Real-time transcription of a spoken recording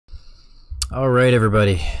All right,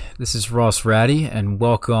 everybody. This is Raddi, and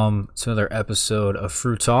welcome to another episode of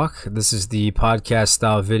Fruit Talk. This is the podcast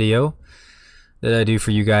style video that I do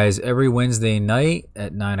for you guys every Wednesday night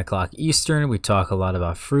at 9 o'clock Eastern. We talk a lot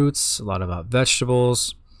about fruits, a lot about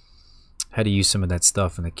vegetables, how to use some of that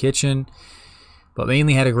stuff in the kitchen, but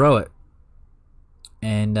mainly how to grow it.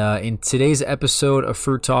 And in today's episode of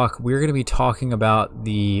Fruit Talk, we're going to be talking about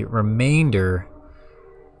the remainder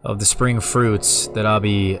of the spring fruits that I'll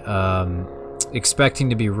be expecting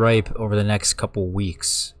to be ripe over the next couple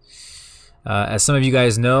weeks. As some of you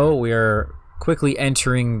guys know, we are quickly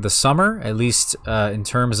entering the summer, at least in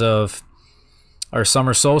terms of our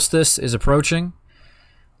summer solstice is approaching.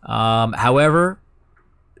 However,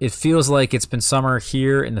 it feels like it's been summer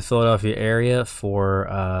here in the Philadelphia area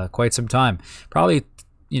for quite some time. Probably,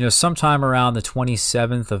 sometime around the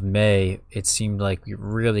 27th of May, it seemed like we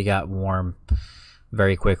really got warm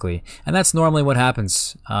very quickly. And that's normally what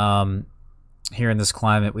happens here in this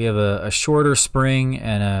climate. We have a shorter spring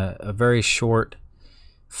and a very short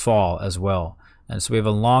fall as well. And so we have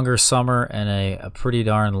a longer summer and a pretty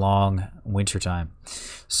darn long winter time.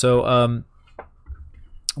 So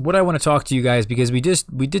what I want to talk to you guys, because we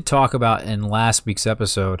did talk about in last week's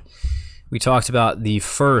episode, we talked about the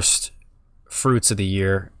first fruits of the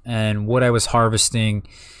year and what I was harvesting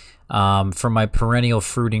from my perennial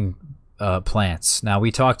fruiting plants. Now, we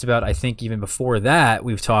talked about, I think even before that,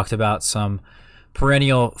 we've talked about some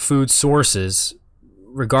perennial food sources,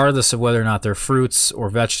 regardless of whether or not they're fruits or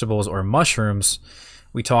vegetables or mushrooms.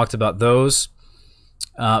 We talked about those.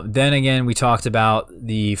 Then again, we talked about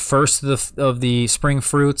the first of the spring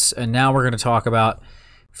fruits, and now we're going to talk about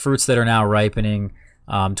fruits that are now ripening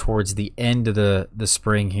towards the end of the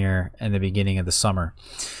spring here and the beginning of the summer.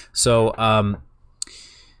 So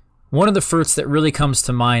one of the fruits that really comes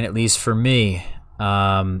to mind, at least for me,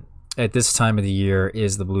 at this time of the year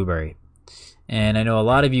is the blueberry. And I know a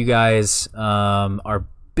lot of you guys are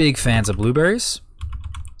big fans of blueberries.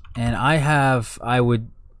 And I would,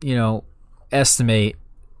 estimate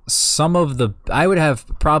I would have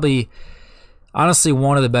probably, honestly,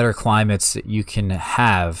 one of the better climates that you can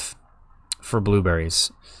have for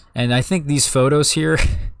blueberries. And I think these photos here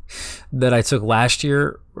that I took last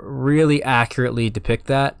year really accurately depict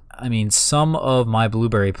that. I mean, some of my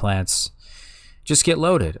blueberry plants just get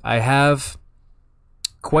loaded. I have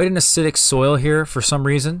quite an acidic soil here for some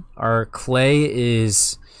reason. Our clay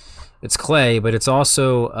it's clay, but it's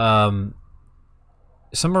also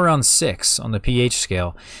somewhere around 6 on the pH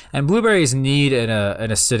scale. And blueberries need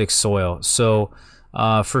an acidic soil. So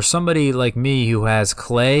for somebody like me who has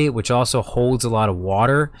clay, which also holds a lot of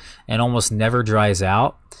water and almost never dries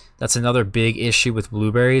out, that's another big issue with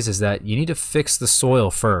blueberries, is that you need to fix the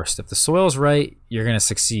soil first. If the soil's right, you're going to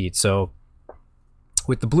succeed. So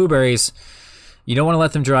with the blueberries, you don't want to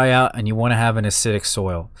let them dry out, and you want to have an acidic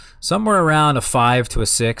soil. Somewhere around a 5 to a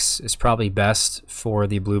 6 is probably best for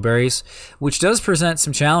the blueberries, which does present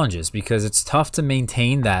some challenges because it's tough to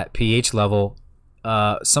maintain that pH level.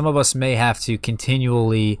 Some of us may have to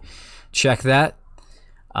continually check that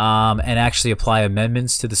and actually apply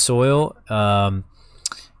amendments to the soil.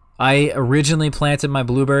 I originally planted my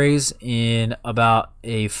blueberries in about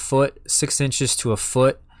a foot, 6 inches to a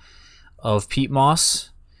foot of peat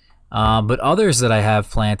moss. But others that I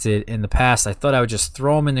have planted in the past, I thought I would just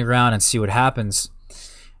throw them in the ground and see what happens.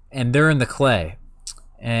 And they're in the clay.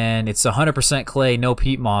 And it's 100% clay, no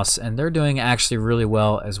peat moss. And they're doing actually really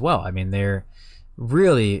well as well. I mean, they're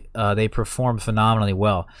really, they perform phenomenally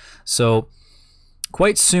well. So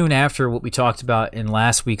quite soon after what we talked about in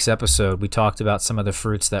last week's episode, we talked about some of the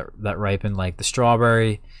fruits that ripen, like the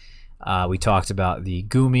strawberry. We talked about the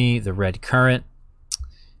gumi, the red currant.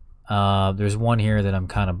 There's one here that I'm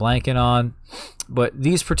kind of blanking on. But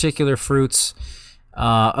these particular fruits,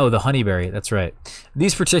 the honeyberry, that's right.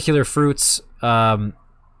 These particular fruits are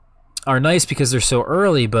nice because they're so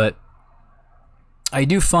early, but I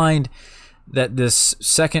do find that this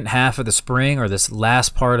second half of the spring, or this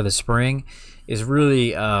last part of the spring, is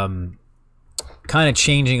really kind of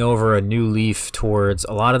changing over a new leaf towards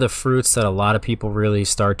a lot of the fruits that a lot of people really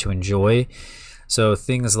start to enjoy. So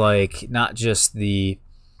things like not just the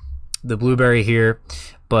blueberry here,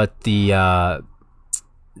 but the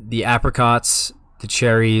apricots, the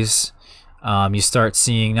cherries. You start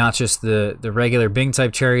seeing not just the regular Bing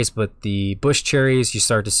type cherries, but the bush cherries. You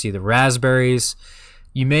start to see the raspberries.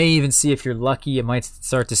 You may even see, if you're lucky, you might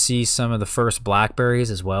start to see some of the first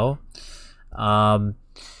blackberries as well.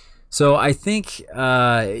 So I think,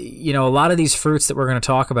 a lot of these fruits that we're going to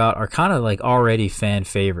talk about are kind of like already fan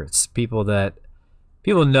favorites. People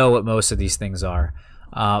know what most of these things are.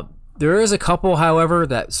 There is a couple, however,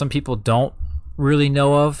 that some people don't really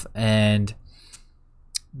know of, and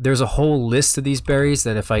there's a whole list of these berries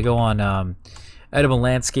that if I go on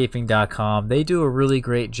ediblelandscaping.com, they do a really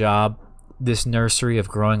great job, this nursery, of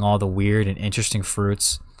growing all the weird and interesting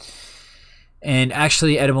fruits. And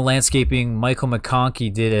actually, Edible Landscaping, Michael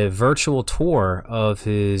McConkey did a virtual tour of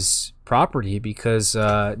his property because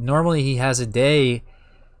normally he has a day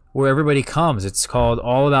where everybody comes. It's called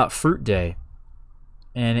All About Fruit Day,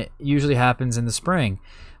 and it usually happens in the spring.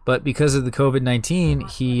 But because of the COVID-19,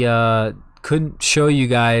 he couldn't show you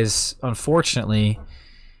guys, unfortunately,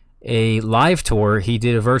 a live tour. He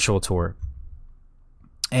did a virtual tour.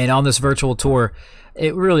 And on this virtual tour,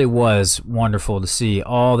 it really was wonderful to see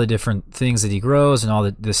all the different things that he grows and all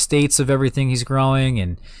the states of everything he's growing.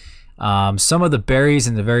 And some of the berries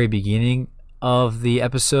in the very beginning of the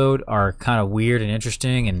episode are kind of weird and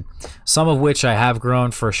interesting, and some of which I have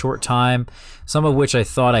grown for a short time, some of which I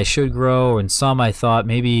thought I should grow, and some I thought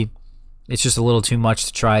maybe it's just a little too much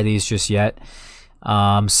to try these just yet.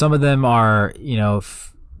 Some of them are, you know,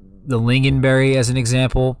 the lingonberry as an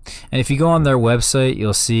example, and if you go on their website,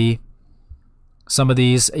 you'll see some of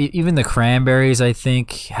these. Even the cranberries, I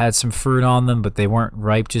think, had some fruit on them, but they weren't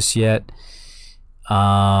ripe just yet.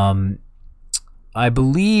 I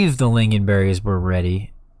believe the lingonberries were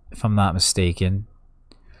ready, if I'm not mistaken.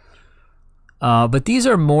 But these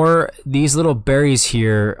little berries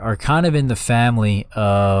here are kind of in the family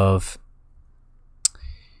of,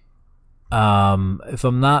 if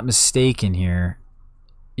I'm not mistaken here,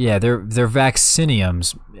 yeah, they're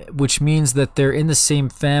vacciniums, which means that they're in the same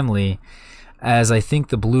family as, I think,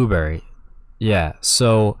 the blueberry. Yeah,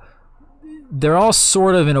 so they're all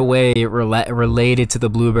sort of in a way related to the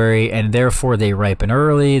blueberry, and therefore they ripen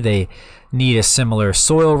early. They need a similar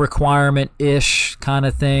soil requirement-ish kind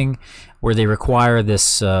of thing, where they require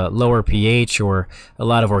this lower pH or a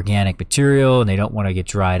lot of organic material, and they don't want to get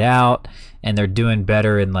dried out, and they're doing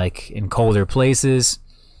better in colder places.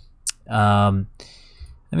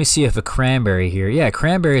 Let me see if a cranberry here. Yeah,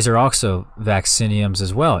 cranberries are also vacciniums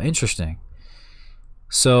as well. Interesting.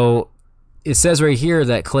 So it says right here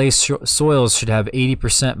that clay soils should have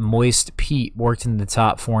 80% moist peat worked in the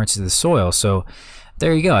top 4 inches of the soil. So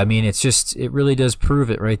there you go. I mean, it really does prove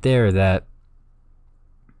it right there that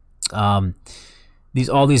all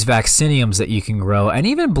these vacciniums that you can grow, and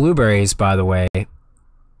even blueberries, by the way,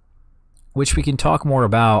 which we can talk more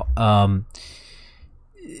about.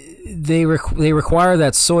 They require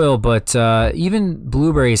that soil, but even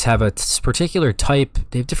blueberries have a particular type.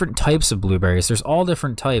 They have different types of blueberries. There's all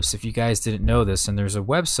different types, if you guys didn't know this, and there's a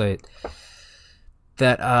website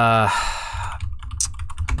that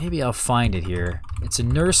maybe I'll find it here. It's a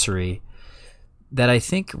nursery that I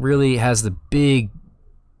think really has the big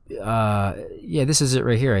yeah, this is it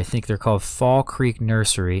right here. I think they're called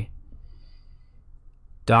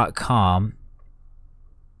fallcreeknursery.com.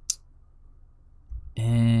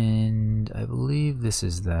 And I believe this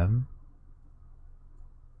is them.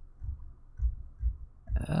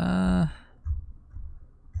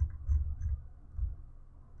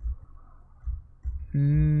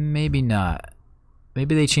 Maybe not.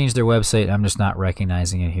 Maybe they changed their website. I'm just not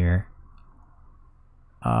recognizing it here.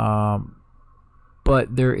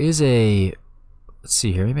 But there is a... Let's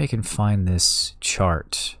see here. Maybe I can find this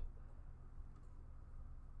chart.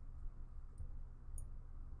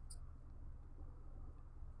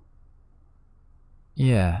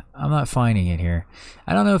 Yeah, I'm not finding it here.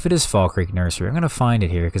 I don't know if it is Fall Creek Nursery. I'm going to find it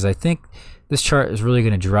here because I think this chart is really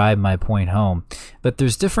going to drive my point home. But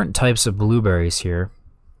there's different types of blueberries here.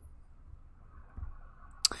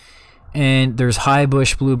 And there's high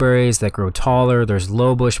bush blueberries that grow taller. There's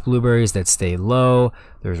low bush blueberries that stay low.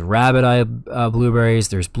 There's rabbit eye blueberries.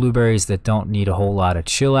 There's blueberries that don't need a whole lot of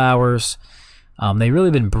chill hours. They've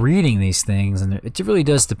really been breeding these things, and it really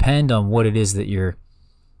does depend on what it is that you're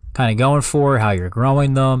kind of going for, how you're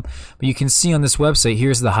growing them. But you can see on this website,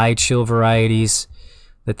 here's the high chill varieties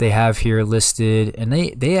that they have here listed, and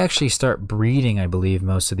they actually start breeding, I believe,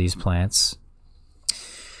 most of these plants.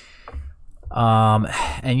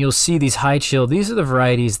 And you'll see these high chill, these are the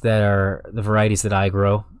varieties that I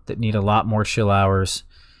grow that need a lot more chill hours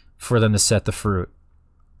for them to set the fruit.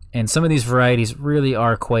 And some of these varieties really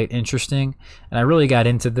are quite interesting, and I really got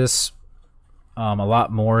into this a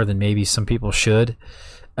lot more than maybe some people should.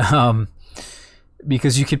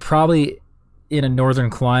 Because you could probably, in a northern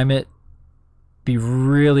climate, be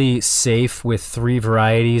really safe with 3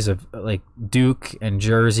 varieties of like Duke and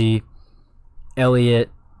Jersey, Elliott.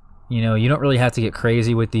 You know, you don't really have to get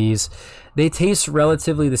crazy with these. They taste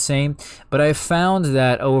relatively the same, but I've found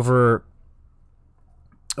that over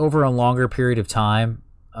a longer period of time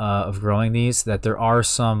of growing these, that there are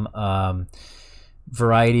some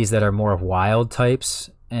varieties that are more of wild types.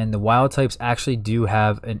 and the wild types actually do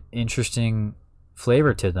have an interesting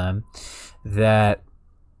flavor to them that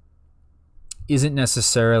isn't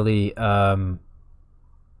necessarily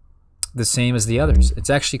the same as the others. It's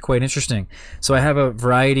actually quite interesting. So I have a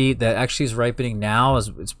variety that actually is ripening now.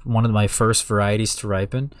 It's one of my first varieties to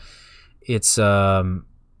ripen. It's I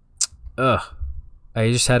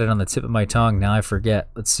just had it on the tip of my tongue. Now I forget.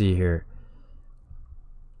 Let's see here.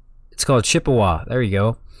 It's called Chippewa. There you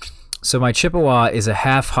go. So my Chippewa is a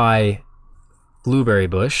half-high blueberry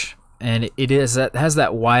bush, and it has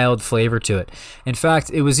that wild flavor to it. In fact,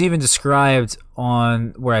 it was even described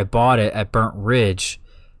on where I bought it at Burnt Ridge.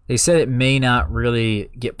 They said it may not really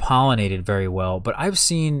get pollinated very well, but I've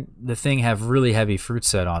seen the thing have really heavy fruit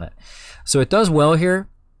set on it. So it does well here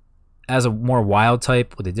as a more wild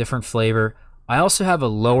type with a different flavor. I also have a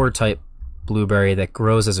lower type blueberry that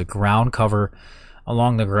grows as a ground cover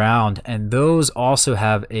along the ground, and those also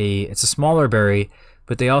have it's a smaller berry,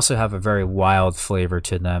 but they also have a very wild flavor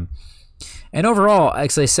to them. And overall,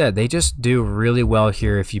 as I said, they just do really well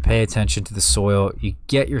here if you pay attention to the soil. You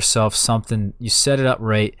get yourself something, you set it up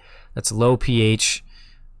right, that's low pH,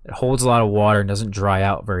 it holds a lot of water and doesn't dry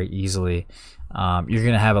out very easily. You're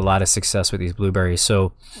going to have a lot of success with these blueberries.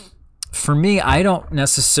 So for me, I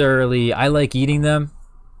like eating them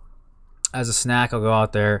as a snack. I'll go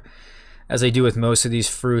out there. As I do with most of these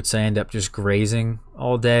fruits, I end up just grazing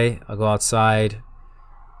all day. I'll go outside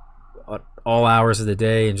all hours of the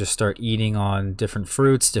day and just start eating on different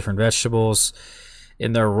fruits, different vegetables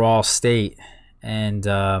in their raw state. And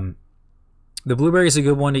the blueberry is a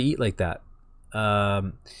good one to eat like that,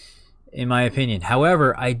 in my opinion.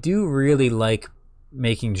 However, I do really like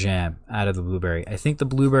making jam out of the blueberry. I think the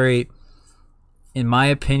blueberry, in my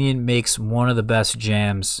opinion, makes one of the best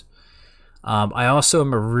jams. I also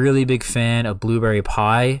am a really big fan of blueberry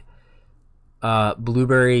pie.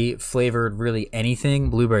 Blueberry flavored really anything,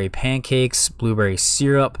 blueberry pancakes, blueberry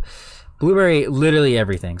syrup, blueberry literally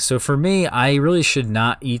everything. So for me, I really should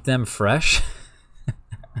not eat them fresh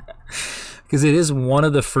because it is one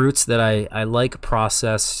of the fruits that I like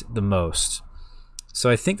processed the most. So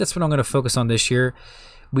I think that's what I'm going to focus on this year.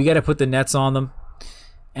 We got to put the nets on them,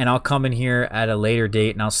 and I'll come in here at a later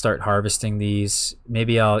date and I'll start harvesting these.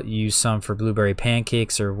 Maybe I'll use some for blueberry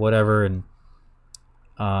pancakes or whatever, and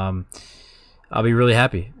I'll be really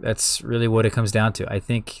happy. That's really what it comes down to. I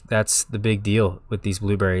think that's the big deal with these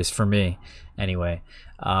blueberries for me anyway.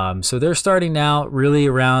 So they're starting now, really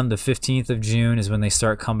around the 15th of June is when they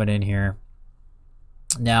start coming in here.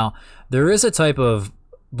 Now, there is a type of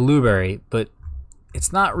blueberry, but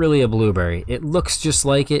it's not really a blueberry. It looks just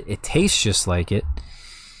like it. It tastes just like it.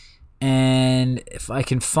 And if I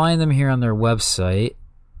can find them here on their website,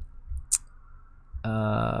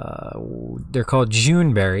 they're called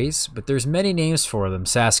Juneberries, but there's many names for them.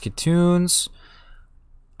 Saskatoons,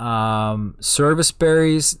 service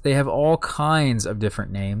berries. They have all kinds of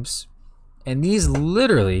different names, and these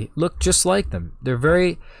literally look just like them. They're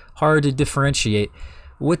very hard to differentiate.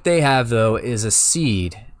 What they have though is a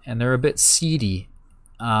seed, and they're a bit seedy,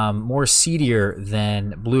 more seedier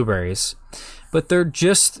than blueberries, but they're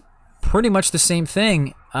just pretty much the same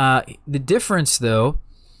thing. The difference though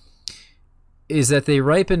is that they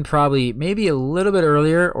ripen probably maybe a little bit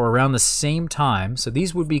earlier or around the same time. So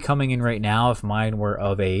these would be coming in right now if mine were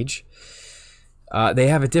of age. They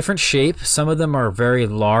have a different shape. Some of them are very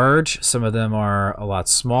large. Some of them are a lot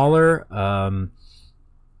smaller.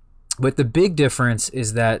 But the big difference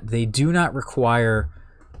is that they do not require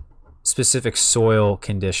specific soil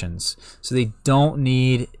conditions. So they don't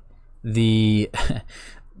need the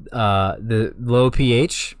low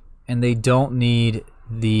pH, and they don't need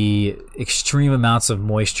the extreme amounts of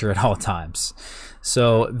moisture at all times.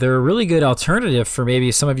 So they're a really good alternative for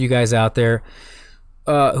maybe some of you guys out there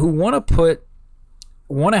who want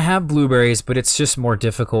to have blueberries, but it's just more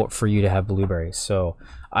difficult for you to have blueberries. So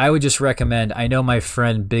I would just recommend, I know my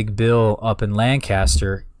friend Big Bill up in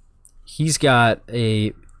Lancaster, he's got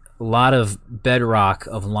a lot of bedrock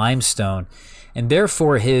of limestone, and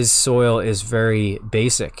therefore his soil is very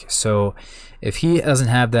basic. So if he doesn't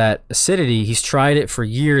have that acidity, he's tried it for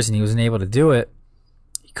years and he wasn't able to do it.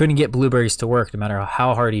 He couldn't get blueberries to work no matter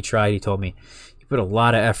how hard he tried. He told me he put a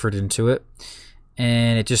lot of effort into it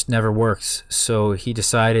and it just never works. So he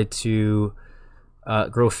decided to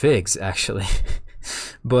grow figs, actually.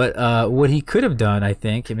 But what he could have done, I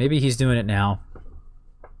think, and maybe he's doing it now,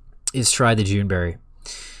 is try the Juneberry.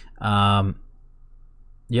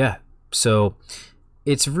 Yeah, so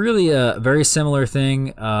it's really a very similar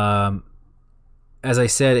thing. As I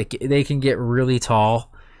said, they can get really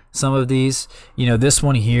tall. Some of these, you know, this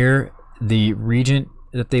one here, the Regent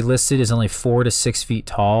that they listed is only 4 to 6 feet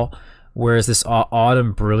tall, whereas this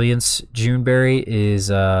Autumn Brilliance Juneberry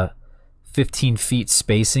is 15 feet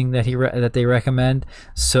spacing that they recommend.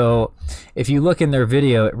 So if you look in their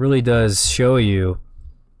video, it really does show you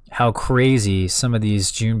how crazy some of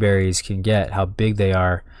these Juneberries can get, how big they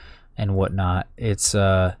are and whatnot. It's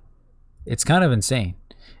kind of insane.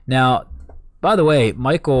 Now, by the way,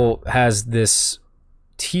 Michael has this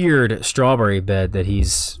tiered strawberry bed that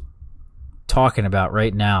he's talking about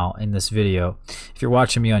right now in this video. If you're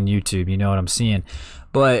watching me on YouTube, you know what I'm seeing.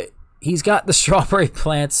 But he's got the strawberry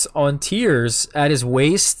plants on tiers at his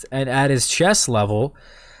waist and at his chest level,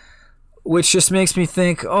 which just makes me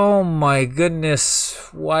think, oh my goodness,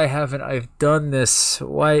 why haven't I done this?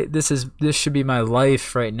 Why this should be my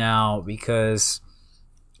life right now, because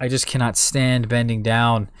I just cannot stand bending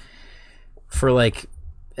down for like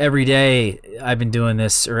every day. I've been doing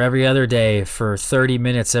this, or every other day for 30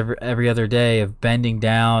 minutes every other day of bending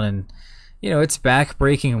down, and you know, it's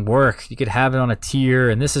back-breaking work. You could have it on a tier,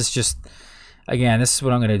 and this is just, again, this is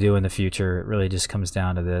what I'm going to do in the future. It really just comes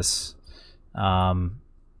down to this. Yeah,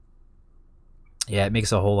 it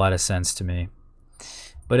makes a whole lot of sense to me.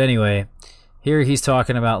 But anyway, here he's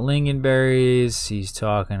talking about lingonberries. He's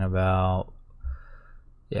talking about,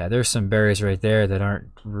 yeah, there's some berries right there that aren't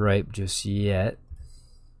ripe just yet.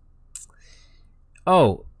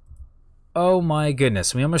 Oh my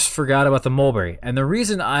goodness, we almost forgot about the mulberry. And the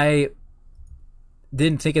reason I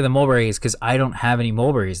didn't think of the mulberry is because I don't have any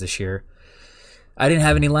mulberries this year. I didn't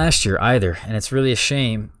have any last year either, and it's really a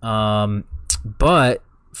shame. But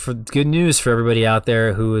for good news for everybody out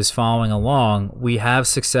there who is following along, we have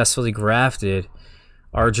successfully grafted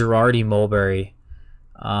our Girardi mulberry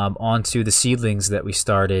onto the seedlings that we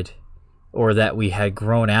started, or that we had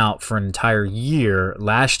grown out for an entire year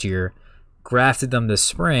last year, grafted them this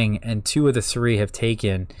spring, and 2 of the 3 have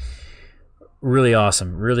taken. Really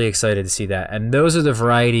awesome. Really excited to see that. And those are the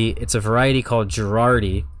variety. It's a variety called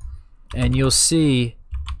Girardi, and you'll see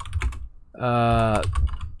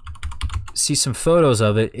some photos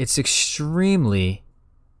of it. It's extremely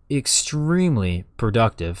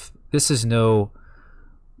productive.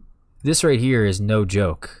 This right here is no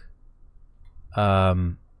joke.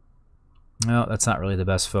 No, that's not really the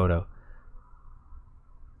best photo.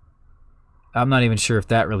 I'm not even sure if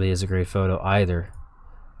that really is a great photo either,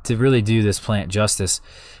 to really do this plant justice.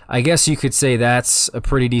 I guess you could say that's a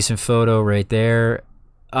pretty decent photo right there.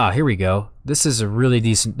 Ah, here we go. This is a really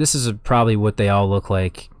decent, this is probably what they all look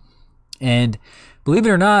like. And believe it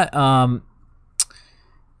or not,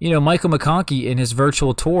 you know, Michael McConkey in his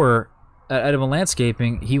virtual tour at Edible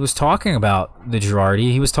Landscaping, he was talking about the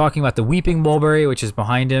Girardi. He was talking about the Weeping Mulberry, which is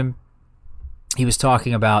behind him. He was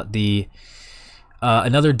talking about the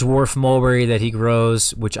another dwarf mulberry that he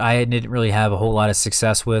grows, which I didn't really have a whole lot of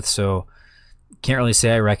success with, so can't really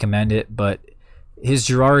say I recommend it. But his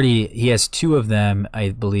Girardi, he has 2 of them,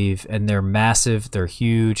 I believe, and they're massive. They're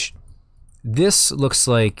huge. This looks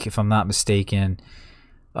like, if I'm not mistaken,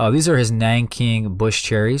 these are his Nanking bush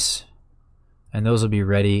cherries, and those will be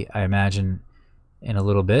ready, I imagine, in a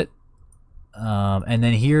little bit. And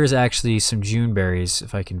then here's actually some Juneberries,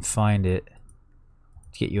 if I can find it,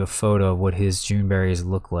 to get you a photo of what his Juneberries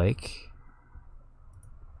look like.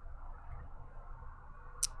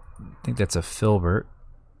 I think that's a filbert.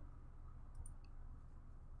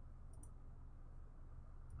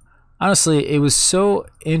 Honestly, it was so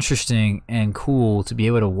interesting and cool to be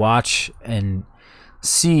able to watch and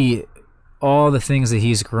see all the things that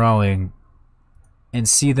he's growing and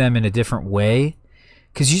see them in a different way,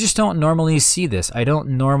 because you just don't normally see this.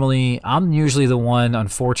 I'm usually the one,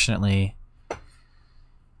 unfortunately,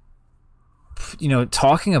 you know,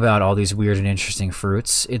 talking about all these weird and interesting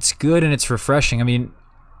fruits. It's good and it's refreshing. I mean,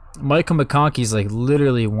 Michael McConkey's like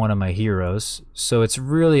literally one of my heroes, so it's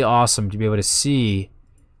really awesome to be able to see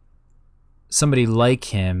somebody like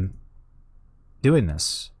him doing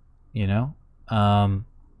this, you know. Trying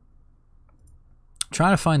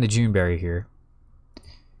to find the Juneberry here.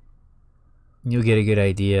 You'll get a good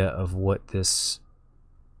idea of what this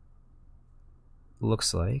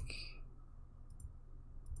looks like.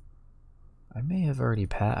 I may have already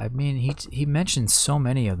passed. I mean, he mentioned so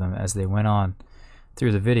many of them as they went on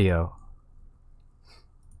through the video.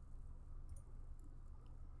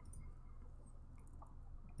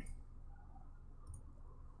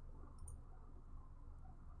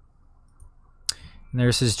 And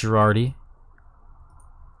there's his Girardi.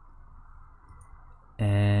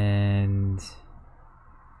 And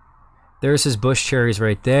there's his bush cherries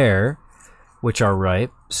right there, which are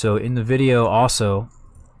ripe. So in the video also,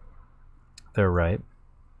 they're ripe.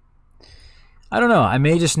 I don't know. I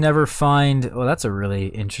may just never find... Oh, that's a really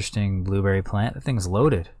interesting blueberry plant. That thing's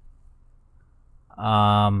loaded.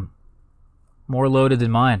 more loaded than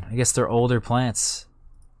mine. I guess they're older plants.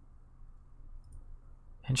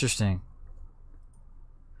 Interesting.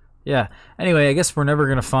 Yeah. Anyway, I guess we're never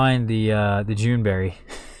gonna find the Juneberry.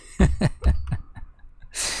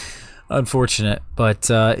 Unfortunate. But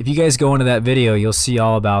if you guys go into that video, you'll see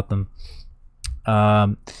all about them.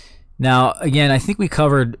 Now, again, I think we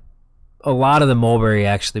covered a lot of the mulberry.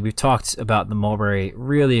 Actually, we've talked about the mulberry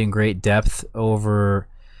really in great depth over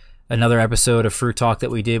another episode of Fruit Talk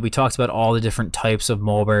that we did. We talked about all the different types of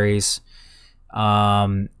mulberries.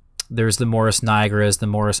 There's the Morus nigras, the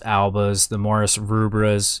Morus albas, the Morus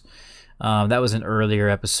rubras. That was an earlier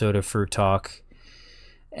episode of Fruit Talk.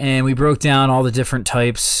 And we broke down all the different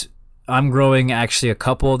types. I'm growing actually a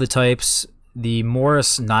couple of the types. The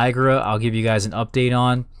Morus nigra, I'll give you guys an update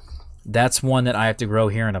on. That's one that I have to grow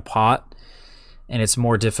here in a pot, and it's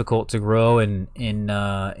more difficult to grow in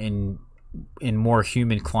more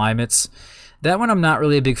humid climates. That one I'm not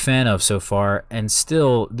really a big fan of so far, and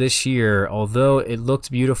still this year, although it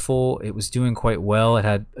looked beautiful, it was doing quite well. It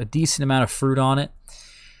had a decent amount of fruit on it.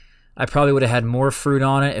 I probably would have had more fruit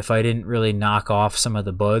on it if I didn't really knock off some of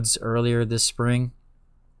the buds earlier this spring.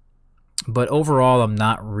 But overall, I'm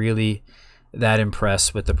not really that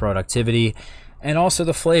impressed with the productivity and also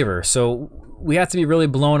the flavor. So we have to be really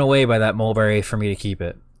blown away by that mulberry for me to keep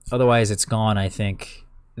it. Otherwise, it's gone, I think,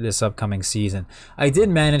 this upcoming season. I did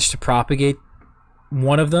manage to propagate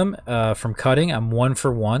one of them from cutting. I'm 1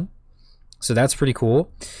 for 1. So that's pretty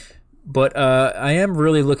cool. But I am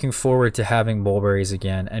really looking forward to having mulberries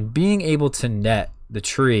again. And being able to net the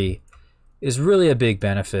tree is really a big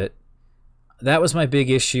benefit. That was my big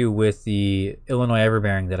issue with the Illinois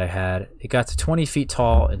everbearing that I had. It got to 20 feet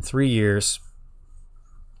tall in 3 years.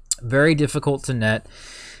 Very difficult to net.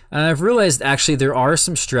 And I've realized actually there are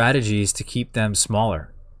some strategies to keep them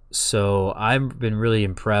smaller. So I've been really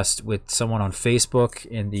impressed with someone on Facebook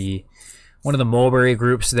in one of the mulberry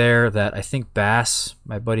groups there that I think Bass,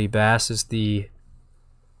 my buddy Bass, he's the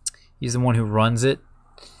one who runs it.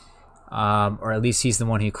 Or at least he's the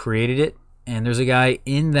one who created it. And there's a guy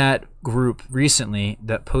in that group recently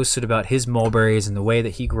that posted about his mulberries and the way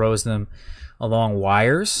that he grows them along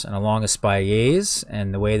wires and along espaliers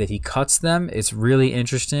and the way that he cuts them. It's really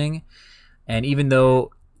interesting. And even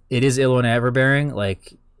though it is Illinois everbearing,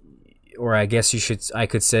 like, or I guess I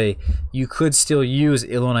could say you could still use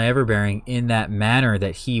Illinois everbearing in that manner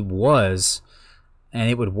that he was, and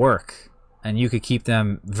it would work. And you could keep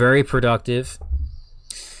them very productive.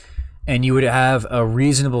 And you would have a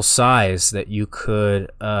reasonable size that you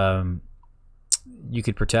could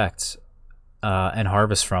protect and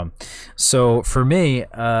harvest from. So for me,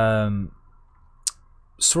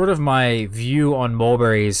 sort of my view on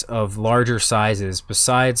mulberries of larger sizes,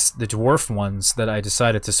 besides the dwarf ones that I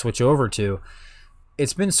decided to switch over to,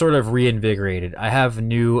 it's been sort of reinvigorated. I have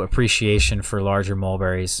new appreciation for larger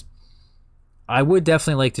mulberries. I would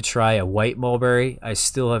definitely like to try a white mulberry. I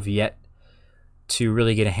still have yet to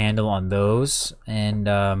really get a handle on those, and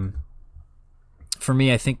for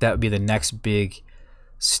me, I think that would be the next big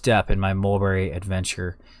step in my mulberry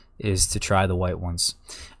adventure, is to try the white ones.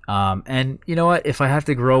 And you know what, if I have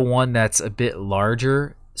to grow one that's a bit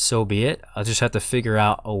larger, so be it. I'll just have to figure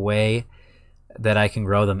out a way that I can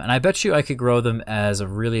grow them, and I bet you I could grow them as a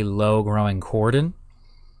really low growing cordon.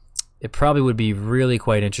 It probably would be really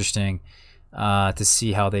quite interesting to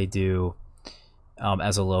see how they do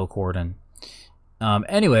as a low cordon.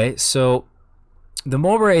 Anyway, so the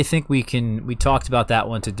mulberry, I think we talked about that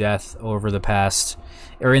one to death over the past,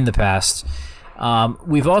 or in the past.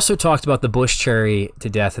 We've also talked about the bush cherry to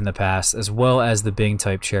death in the past, as well as the Bing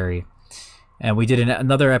type cherry. And we did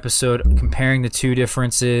another episode comparing the two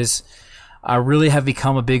differences. I really have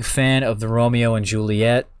become a big fan of the Romeo and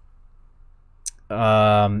Juliet.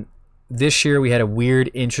 This year we had a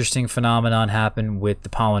weird, interesting phenomenon happen with the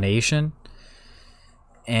pollination.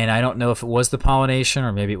 And I don't know if it was the pollination,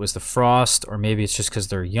 or maybe it was the frost, or maybe it's just because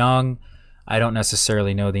they're young. I don't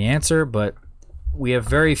necessarily know the answer, but we have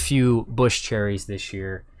very few bush cherries this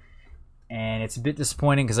year. And it's a bit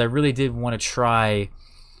disappointing because I really did want to try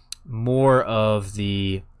more of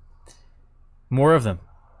them.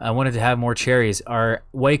 I wanted to have more cherries. Our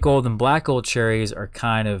white gold and black gold cherries are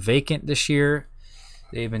kind of vacant this year.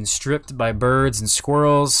 They've been stripped by birds and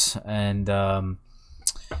squirrels, and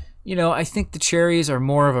you know, I think the cherries are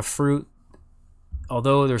more of a fruit.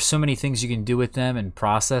 Although there's so many things you can do with them and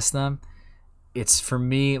process them, it's for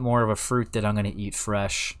me more of a fruit that I'm going to eat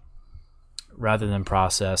fresh rather than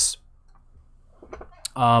process.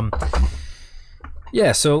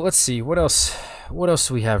 Yeah, so let's see what else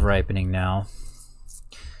do we have ripening now.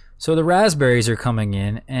 So the raspberries are coming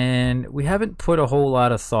in, and we haven't put a whole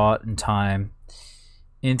lot of thought and time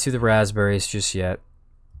into the raspberries just yet.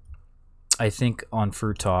 I think on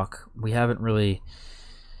Fruit Talk we haven't really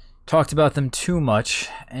talked about them too much,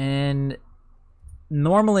 and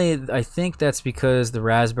normally I think that's because the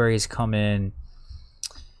raspberries come in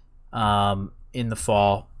the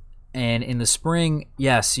fall, and in the spring,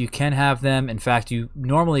 yes, you can have them. In fact, you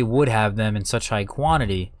normally would have them in such high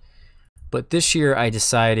quantity, but this year I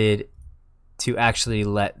decided to actually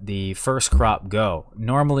let the first crop go.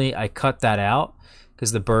 Normally I cut that out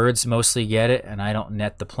because the birds mostly get it and I don't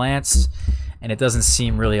net the plants, and it doesn't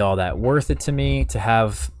seem really all that worth it to me to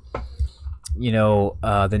have, you know,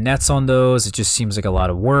 the nets on those. It just seems like a lot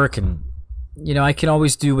of work, and you know, I can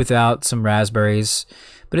always do without some raspberries,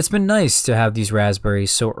 but it's been nice to have these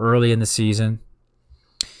raspberries so early in the season.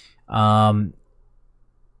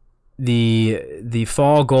 The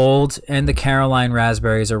fall gold and the Caroline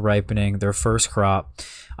raspberries are ripening their first crop.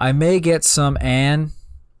 I may get some Anne,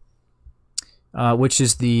 which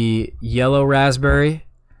is the yellow raspberry,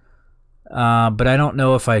 but I don't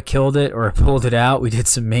know if I killed it or pulled it out. We did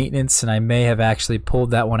some maintenance, and I may have actually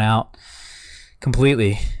pulled that one out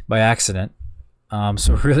completely by accident.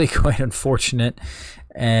 So really quite unfortunate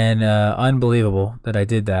and unbelievable that I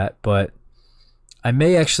did that, but I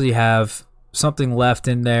may actually have something left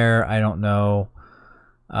in there. I don't know.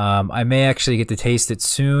 I may actually get to taste it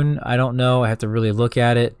soon. I don't know. I have to really look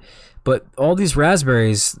at it. But all these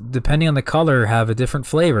raspberries, depending on the color, have a different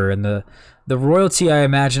flavor. And the royalty, I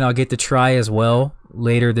imagine I'll get to try as well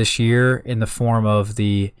later this year in the form of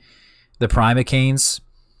the Primicanes,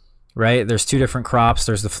 right? There's two different crops.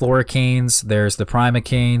 There's the Floricanes. There's the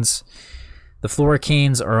Primicanes. The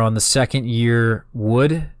Floricanes are on the second year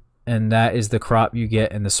wood, and that is the crop you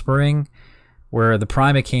get in the spring, where the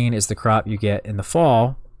Primicane is the crop you get in the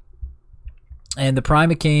fall. And the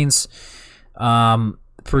Primicanes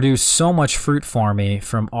produce so much fruit for me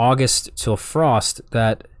from August till frost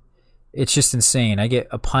that it's just insane. I get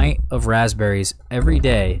a pint of raspberries every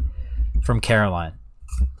day from Caroline.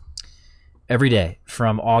 Every day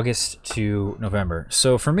from August to November.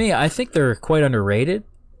 So for me, I think they're quite underrated.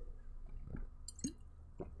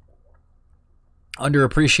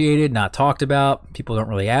 Underappreciated, not talked about. People don't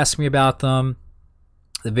really ask me about them.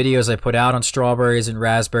 The videos I put out on strawberries and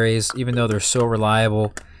raspberries, even though they're so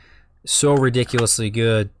reliable, so ridiculously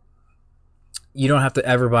good, you don't have to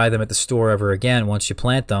ever buy them at the store ever again once you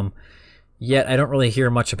plant them. Yet I don't really hear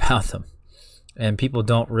much about them, and people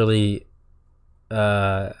don't really,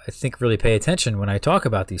 I think, really pay attention when I talk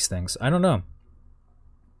about these things. I don't know.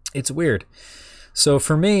 It's weird. So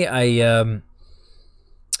for me, I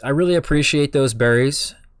really appreciate those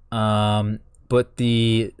berries. But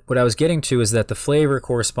what I was getting to is that the flavor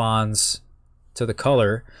corresponds to the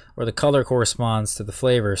color, or the color corresponds to the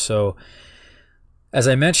flavor. So as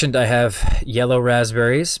I mentioned, I have yellow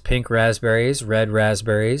raspberries, pink raspberries, red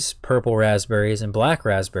raspberries, purple raspberries, and black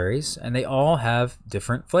raspberries, and they all have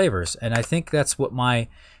different flavors. And I think that's what my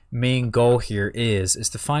main goal here is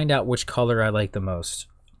to find out which color I like the most.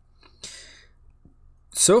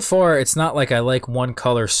 So far, it's not like I like one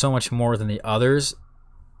color so much more than the others,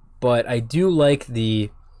 but I do like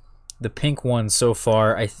the pink ones so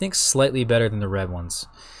far. I think slightly better than the red ones,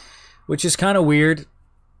 which is kind of weird,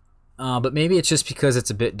 but maybe it's just because it's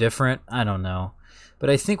a bit different. I don't know. But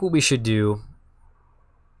I think what we should do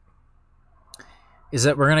is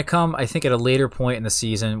that we're going to come, I think, at a later point in the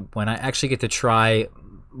season when I actually get to try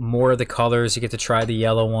more of the colors. You get to try the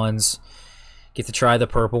yellow ones, get to try the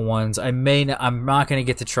purple ones. I'm not going to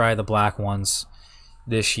get to try the black ones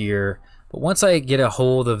this year. But once I get a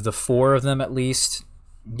hold of the 4 of them at least,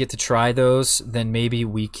 get to try those, then maybe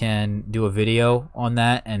we can do a video on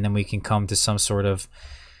that, and then we can come to some sort of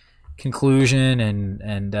conclusion,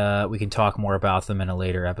 and we can talk more about them in a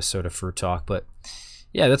later episode of Fruit Talk. But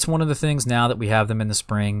yeah, that's one of the things now that we have them in the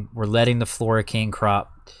spring. We're letting the Floricane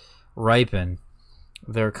crop ripen.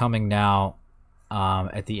 They're coming now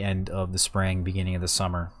at the end of the spring, beginning of the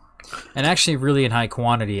summer, and actually really in high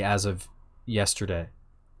quantity as of yesterday.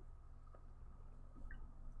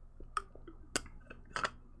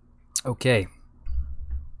 Okay,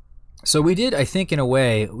 so we did, I think, in a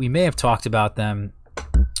way, we may have talked about them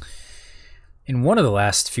in one of the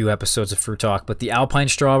last few episodes of Fruit Talk, but the Alpine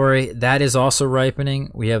strawberry, that is also ripening.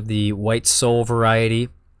 We have the White Soul variety.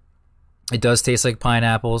 It does taste like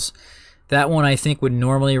pineapples. That one, I think, would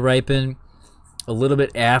normally ripen a little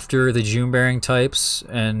bit after the June-bearing types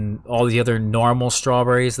and all the other normal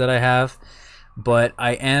strawberries that I have, but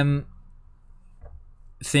I am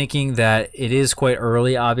thinking that it is quite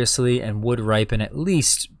early, obviously, and would ripen at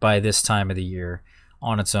least by this time of the year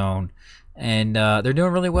on its own. And they're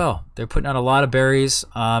doing really well. They're putting out a lot of berries.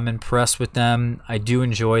 I'm impressed with them. I do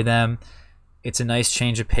enjoy them. It's a nice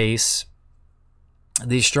change of pace.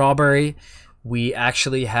 The strawberry, we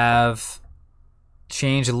actually have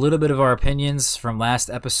changed a little bit of our opinions from last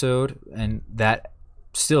episode, and that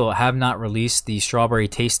still have not released the strawberry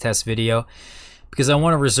taste test video because I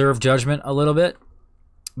want to reserve judgment a little bit.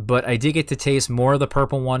 But I did get to taste more of the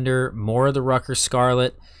Purple Wonder, more of the Rucker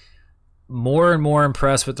Scarlet, more and more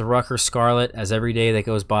impressed with the Rucker Scarlet as every day that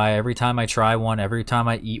goes by. Every time I try one, every time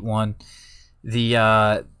I eat one.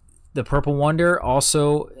 The Purple Wonder,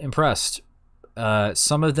 also impressed.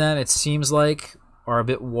 Some of them, it seems like, are a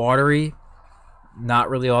bit watery, not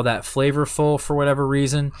really all that flavorful for whatever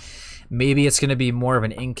reason. Maybe it's going to be more of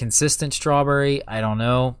an inconsistent strawberry. I don't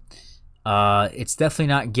know. It's definitely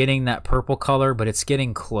not getting that purple color, but it's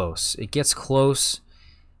getting close. It gets close,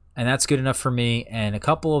 and that's good enough for me. And a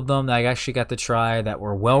couple of them that I actually got to try that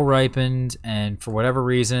were well ripened, and for whatever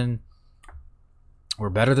reason were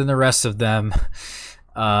better than the rest of them,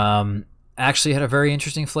 actually had a very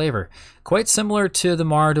interesting flavor. Quite similar to the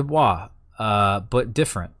Mar de Bois, but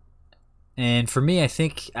different. And for me, I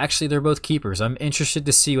think actually they're both keepers. I'm interested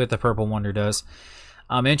to see what the Purple Wonder does.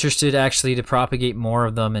 I'm interested actually to propagate more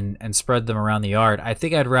of them and spread them around the yard. I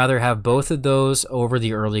think I'd rather have both of those over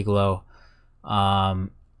the Early Glow,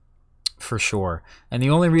 for sure. And the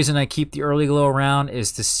only reason I keep the Early Glow around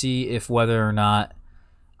is to see if whether or not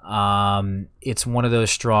it's one of those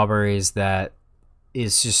strawberries that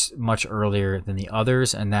is just much earlier than the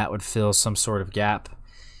others, and that would fill some sort of gap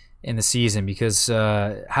in the season, because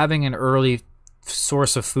having an early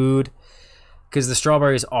source of food, because the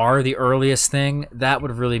strawberries are the earliest thing, that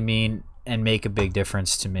would really mean and make a big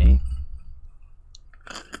difference to me.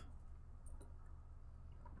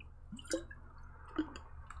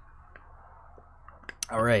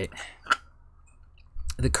 All right.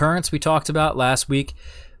 The currants we talked about last week.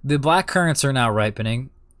 The black currants are now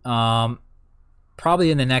ripening.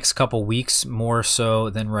 Probably in the next couple weeks, more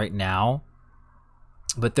so than right now.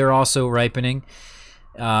 But they're also ripening.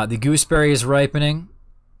 The gooseberry is ripening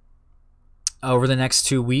over the next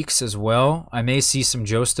 2 weeks as well. I may see some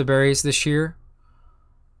jostaberries this year.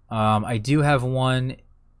 I do have one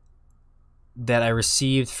that I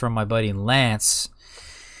received from my buddy Lance,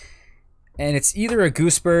 and it's either a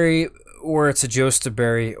gooseberry or it's a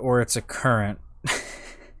jostaberry or it's a currant.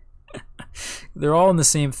 They're all in the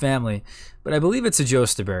same family, but I believe it's a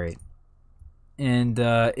jostaberry. And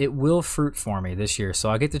it will fruit for me this year,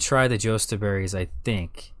 so I'll get to try the jostaberries, I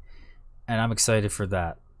think, and I'm excited for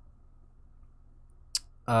that.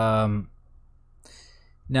 Now,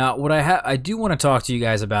 what I do want to talk to you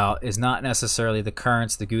guys about is not necessarily the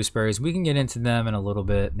currants, the gooseberries. We can get into them in a little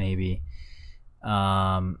bit, maybe.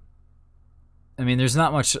 I mean, there's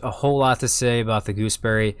not a whole lot to say about the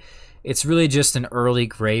gooseberry. It's really just an early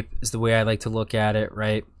grape, is the way I like to look at it,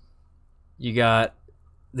 right? You got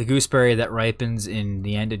the gooseberry that ripens in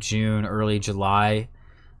the end of June, early July,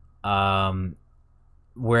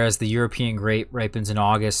 whereas the European grape ripens in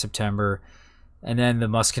August, September, and then the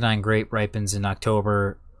muscadine grape ripens in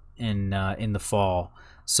October in the fall.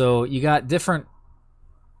 So you got different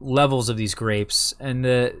levels of these grapes, and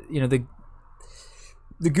the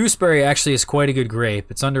gooseberry actually is quite a good grape.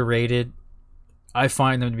 It's underrated. I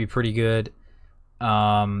find them to be pretty good.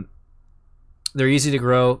 They're easy to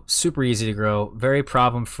grow, super easy to grow, very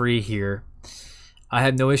problem-free here. I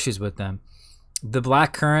have no issues with them. The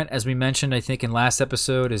black currant, as we mentioned, I think in last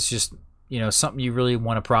episode, is just, something you really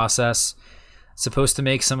want to process. It's supposed to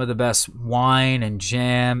make some of the best wine and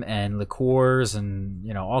jam and liqueurs and,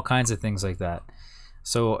 all kinds of things like that.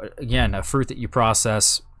 So, again, a fruit that you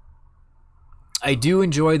process. I do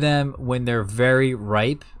enjoy them when they're very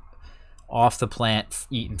ripe, off the plant,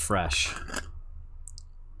 eaten fresh.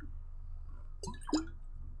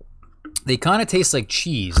 They kind of taste like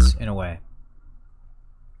cheese in a way.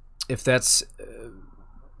 If that's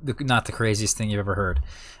not the craziest thing you've ever heard.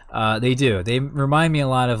 They do. They remind me a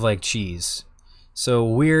lot of like cheese. So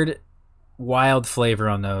weird, wild flavor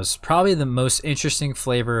on those. Probably the most interesting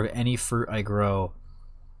flavor of any fruit I grow.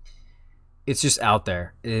 It's just out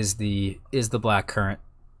there, is the black currant.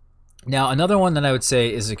 Now, another one that I would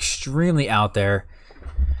say is extremely out there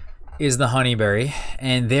is the honeyberry,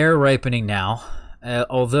 and they're ripening now.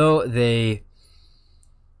 Although we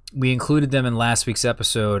included them in last week's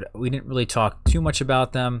episode, we didn't really talk too much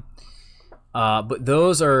about them. But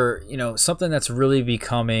those are, something that's really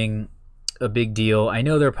becoming a big deal. I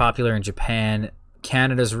know they're popular in Japan.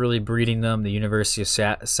 Canada's really breeding them. The University of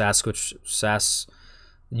Sasquatch.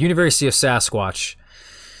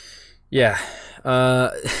 Yeah.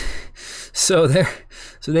 So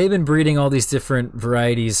they've been breeding all these different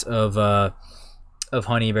varieties of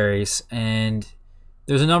honeyberries, and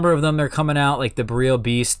There's a number of them that are coming out, like the Brio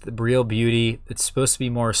Beast, the Brio Beauty. It's supposed to be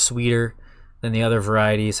more sweeter than the other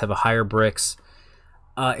varieties, have a higher Brix.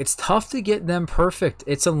 It's tough to get them perfect.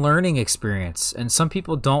 It's a learning experience, and some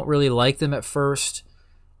people don't really like them at first.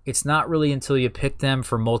 It's not really until you pick them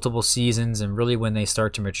for multiple seasons and really when they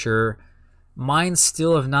start to mature. Mine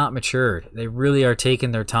still have not matured. They really are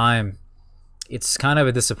taking their time. It's kind of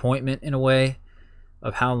a disappointment in a way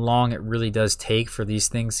of how long it really does take for these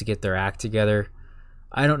things to get their act together.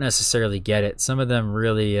 I don't necessarily get it. Some of them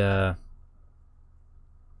really,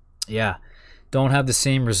 don't have the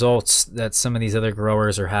same results that some of these other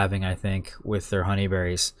growers are having, I think, with their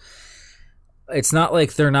honeyberries. It's not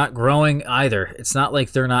like they're not growing either. It's not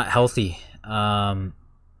like they're not healthy. I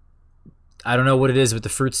don't know what it is with the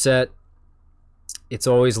fruit set. It's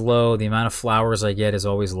always low. The amount of flowers I get is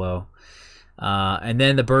always low. And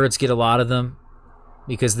then the birds get a lot of them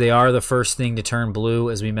because they are the first thing to turn blue,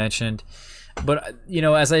 as we mentioned. But, you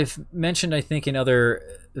know, as I've mentioned, I think in other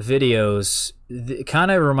videos, it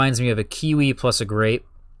kind of reminds me of a kiwi plus a grape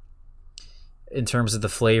in terms of the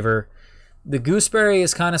flavor. The gooseberry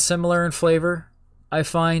is kind of similar in flavor, I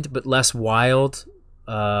find, but less wild.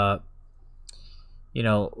 You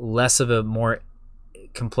know, less of a more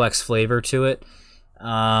complex flavor to it.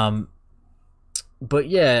 But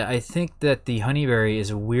yeah, I think that the honeyberry is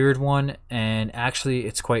a weird one, and actually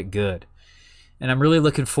it's quite good. And I'm really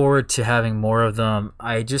looking forward to having more of them.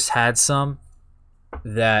 I just had some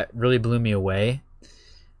that really blew me away.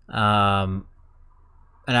 And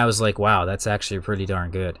I was like, wow, that's actually pretty darn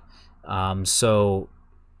good. So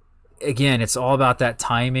again, it's all about that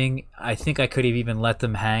timing. I think I could have even let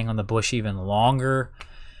them hang on the bush even longer.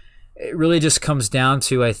 It really just comes down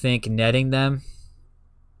to, I think, netting them.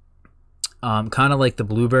 Kind of like the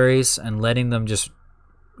blueberries, and letting them just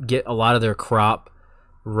get a lot of their crop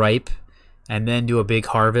ripe and then do a big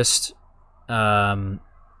harvest. Sort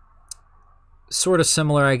of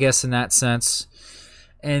similar, I guess, in that sense.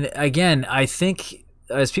 And again, I think,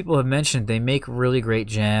 as people have mentioned, they make really great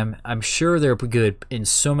jam. I'm sure they're good in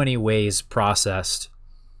so many ways processed.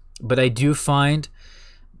 But I do find,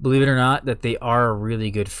 believe it or not, that they are a really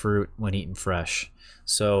good fruit when eaten fresh.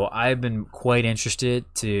 So I've been quite interested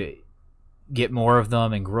to get more of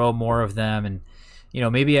them and grow more of them. And, you know,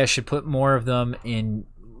 maybe I should put more of them in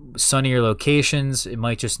sunnier locations. It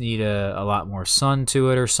might just need a lot more sun to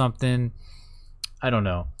it or something. I don't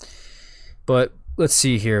know. But let's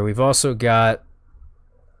see here. We've also got,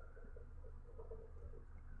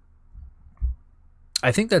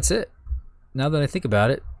 I think that's it. Now that I think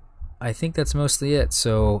about it, I think that's mostly it.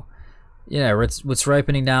 So yeah, what's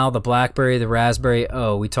ripening now? The blackberry, the raspberry.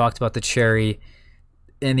 Oh, we talked about the cherry.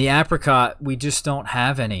 And the apricot, we just don't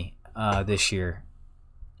have any this year.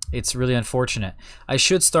 It's really unfortunate. I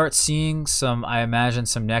should start seeing some, I imagine,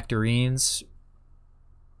 some nectarines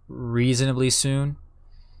reasonably soon,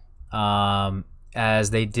 as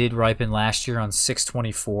they did ripen last year on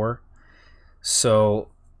 6/24. So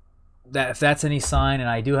that, if that's any sign, and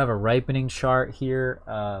I do have a ripening chart here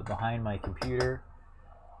behind my computer.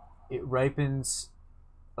 It ripens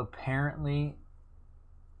apparently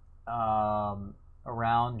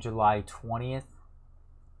around July 20th,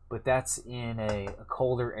 but that's in a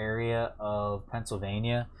colder area of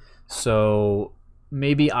Pennsylvania. So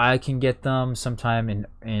maybe I can get them sometime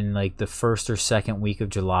in like the first or second week of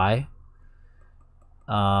July.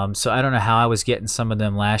 So I don't know how I was getting some of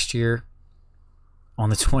them last year on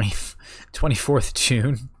the 24th of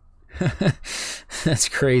June. That's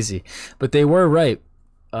crazy. But they were ripe.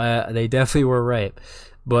 They definitely were ripe.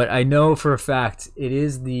 But I know for a fact it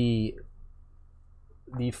is the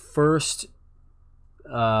first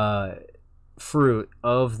fruit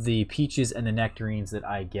of the peaches and the nectarines that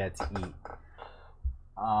I get to eat.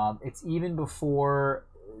 It's even before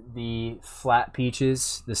the flat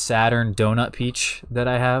peaches, the Saturn donut peach that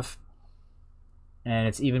I have, and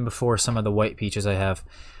it's even before some of the white peaches I have.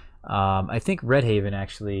 I think Red Haven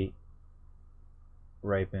actually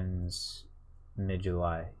ripens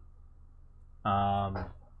mid-July.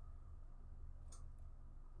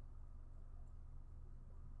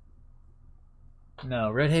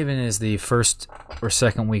 No, Red Haven is the first or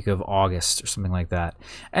second week of August or something like that.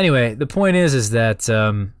 Anyway, the point is that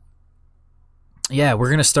yeah, we're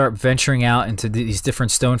gonna start venturing out into these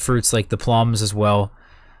different stone fruits like the plums as well.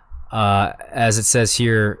 As it says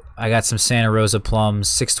here, I got some Santa Rosa plums,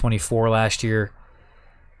 6/24 last year.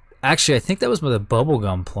 Actually, I think that was with a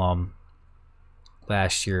bubblegum plum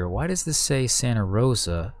last year. Why does this say Santa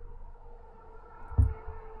Rosa?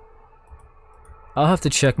 I'll have to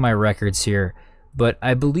check my records here, but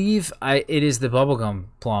I believe it is the bubblegum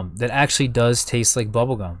plum that actually does taste like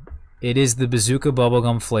bubblegum. It is the bazooka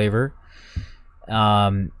bubblegum flavor.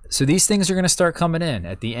 So these things are going to start coming in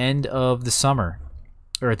at the end of the summer,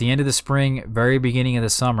 or at the end of the spring, very beginning of the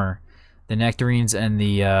summer. The nectarines and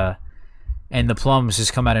the plums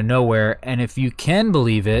just come out of nowhere. And if you can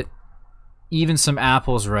believe it, even some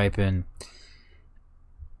apples ripen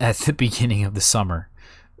at the beginning of the summer,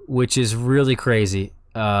 which is really crazy.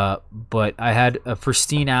 But I had a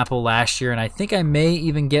pristine apple last year, and I think I may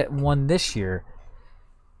even get one this year.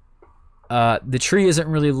 The tree isn't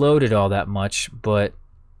really loaded all that much, but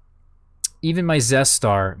even my Zest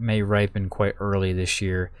Star may ripen quite early this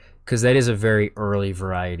year, because that is a very early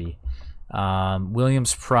variety.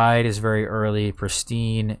 Williams Pride is very early.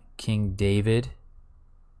 Pristine, King David.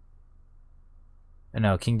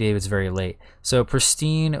 No, King David's very late. So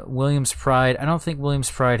Pristine, Williams Pride. I don't think Williams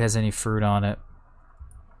Pride has any fruit on it.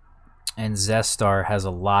 And Zest Star has a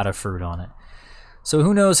lot of fruit on it. So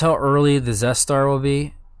who knows how early the Zest Star will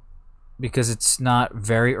be, because it's not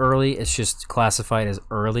very early. It's just classified as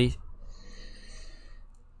early.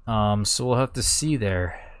 So we'll have to see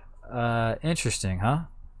there. Interesting, huh?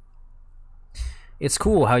 It's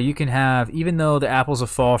cool how you can have, even though the apple's a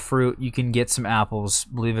fall fruit, you can get some apples,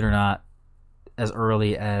 believe it or not, as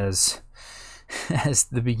early as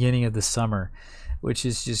the beginning of the summer, which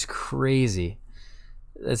is just crazy.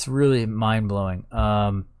 That's really mind-blowing.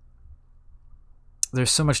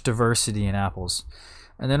 There's so much diversity in apples.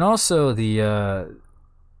 And then also the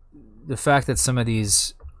fact that some of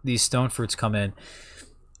these stone fruits come in.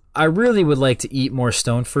 I really would like to eat more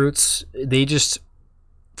stone fruits. They just,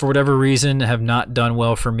 for whatever reason, have not done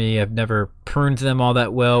well for me. I've never pruned them all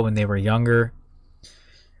that well when they were younger.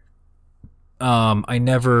 I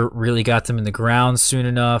never really got them in the ground soon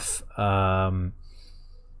enough.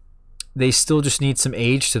 They still just need some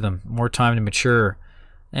age to them, more time to mature.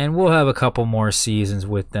 And we'll have a couple more seasons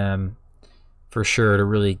with them for sure to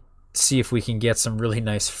really see if we can get some really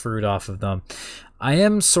nice fruit off of them. I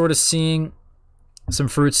am sort of seeing some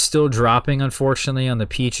fruits still dropping, unfortunately, on the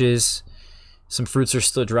peaches. Some fruits are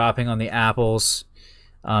still dropping on the apples,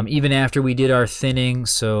 even after we did our thinning,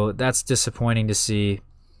 so that's disappointing to see.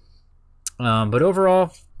 But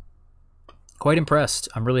overall, quite impressed.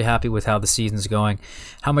 I'm really happy with how the season's going.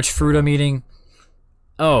 How much fruit I'm eating.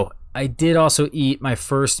 Oh, I did also eat my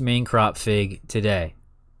first main crop fig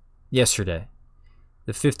yesterday.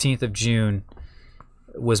 The 15th of June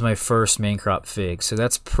was my first main crop fig. So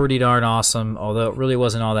that's pretty darn awesome. Although it really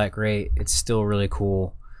wasn't all that great, it's still really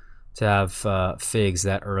cool to have figs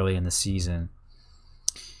that early in the season.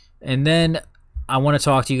 And then I want to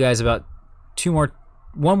talk to you guys about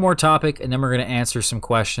one more topic, and then we're going to answer some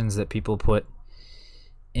questions that people put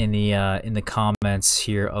in the comments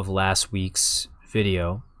here of last week's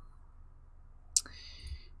video.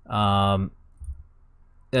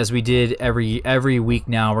 As we did every week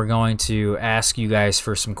now, we're going to ask you guys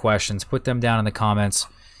for some questions. Put them down in the comments,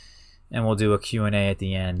 and we'll do a Q&A at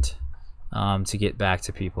the end to get back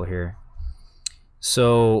to people here.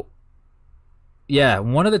 So, yeah,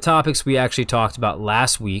 one of the topics we actually talked about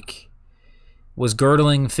last week was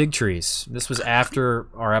girdling fig trees. This was after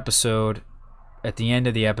our episode. At the end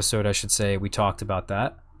of the episode, I should say, we talked about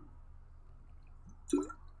that.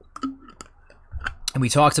 And we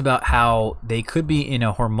talked about how they could be in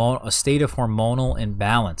a state of hormonal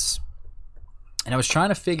imbalance. And I was trying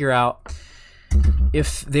to figure out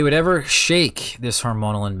if they would ever shake this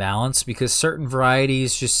hormonal imbalance, because certain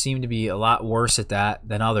varieties just seem to be a lot worse at that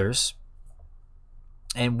than others.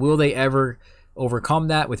 And will they ever overcome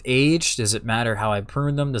that with age? Does it matter how I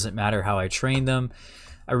prune them? Does it matter how I train them?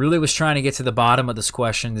 I really was trying to get to the bottom of this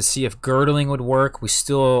question to see if girdling would work. We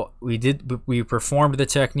performed the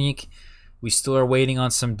technique. We still are waiting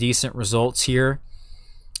on some decent results here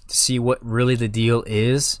to see what really the deal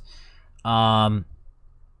is. Now,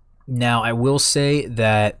 I will say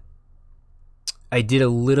that I did a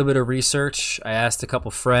little bit of research. I asked a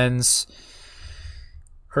couple friends,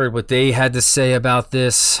 heard what they had to say about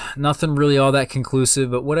this. Nothing really all that conclusive,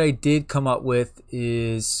 but what I did come up with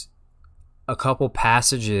is a couple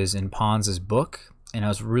passages in Pons's book, and I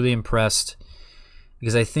was really impressed,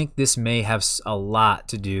 because I think this may have a lot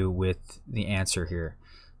to do with the answer here.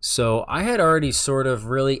 So I had already sort of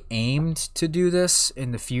really aimed to do this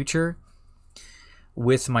in the future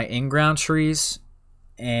with my in-ground trees,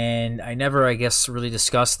 and I never, I guess, really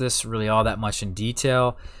discussed this really all that much in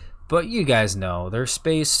detail. But you guys know, they're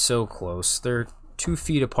spaced so close. They're 2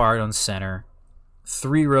 feet apart on center,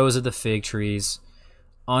 3 rows of the fig trees,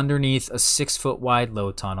 underneath a 6-foot wide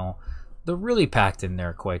low tunnel. They're really packed in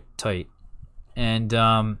there quite tight. And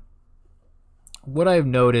what I've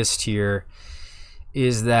noticed here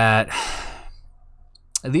is that,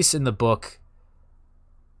 at least in the book,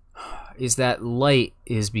 is that light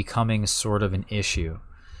is becoming sort of an issue.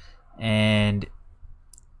 And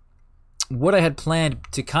what I had planned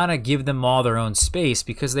to kind of give them all their own space,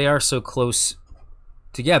 because they are so close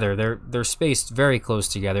together, they're spaced very close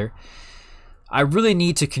together. I really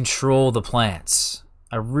need to control the plants.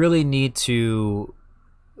 I really need to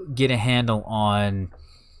get a handle on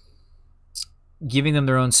giving them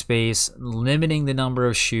their own space, limiting the number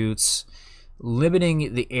of shoots,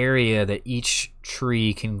 limiting the area that each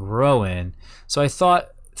tree can grow in. So I thought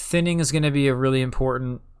thinning is going to be a really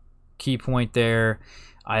important key point there.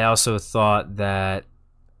 I also thought that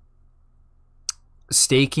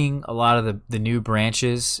staking a lot of the new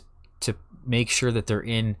branches to make sure that they're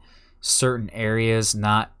in certain areas,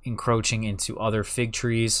 not encroaching into other fig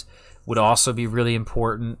trees, would also be really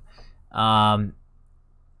important.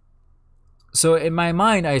 So in my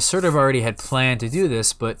mind, I sort of already had planned to do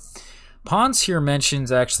this, but Pons here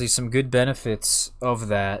mentions actually some good benefits of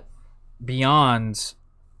that beyond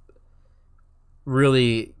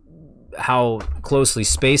really how closely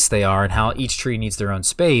spaced they are and how each tree needs their own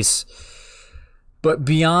space. But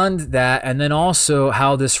beyond that, and then also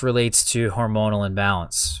how this relates to hormonal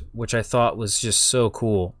imbalance, which I thought was just so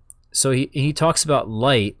cool. So he talks about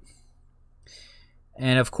light.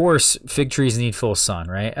 And of course, fig trees need full sun,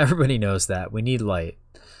 right? Everybody knows that. We need light.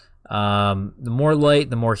 The more light,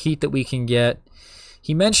 the more heat that we can get.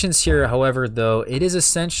 He mentions here, however, though, it is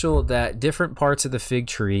essential that different parts of the fig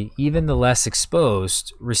tree, even the less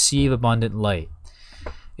exposed, receive abundant light.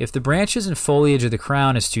 If the branches and foliage of the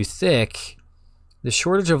crown is too thick, the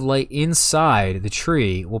shortage of light inside the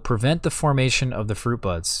tree will prevent the formation of the fruit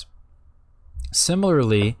buds.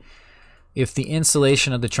 Similarly, if the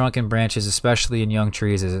insulation of the trunk and branches, especially in young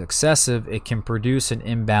trees, is excessive, it can produce an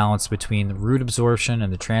imbalance between the root absorption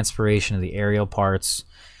and the transpiration of the aerial parts,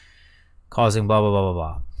 causing blah, blah, blah,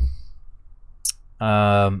 blah,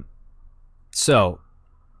 blah. So,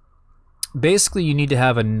 basically, you need to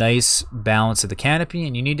have a nice balance of the canopy,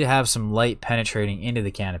 and you need to have some light penetrating into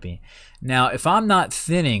the canopy. Now, if I'm not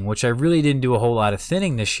thinning, which I really didn't do a whole lot of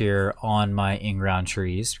thinning this year on my in-ground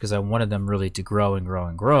trees, because I wanted them really to grow and grow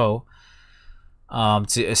and grow,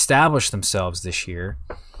 to establish themselves this year.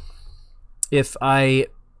 If I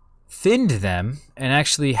thinned them and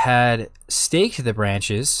actually had staked the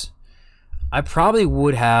branches, I probably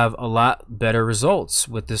would have a lot better results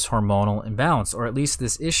with this hormonal imbalance, or at least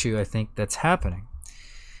this issue I think that's happening.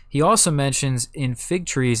 He also mentions in fig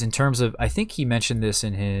trees, in terms of, I think he mentioned this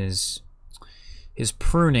in his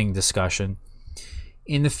pruning discussion,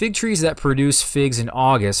 in the fig trees that produce figs in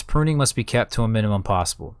August, pruning must be kept to a minimum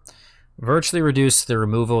possible. Virtually reduce the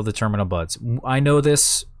removal of the terminal buds. I know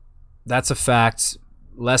this. That's a fact.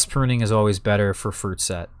 Less pruning is always better for fruit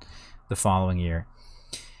set the following year.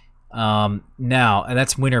 Now, and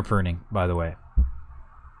that's winter pruning, by the way.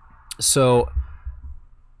 So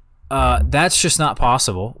that's just not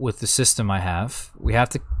possible with the system I have. We have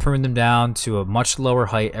to prune them down to a much lower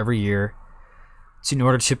height every year in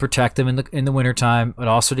order to protect them in the wintertime, but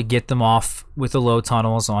also to get them off with the low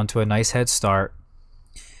tunnels onto a nice head start.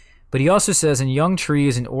 But he also says in young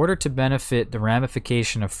trees, in order to benefit the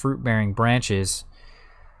ramification of fruit-bearing branches,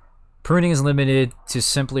 pruning is limited to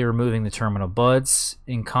simply removing the terminal buds.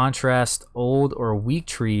 In contrast, old or weak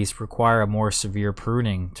trees require a more severe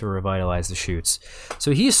pruning to revitalize the shoots.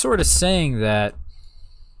 So he's sort of saying that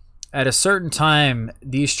at a certain time,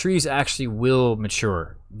 these trees actually will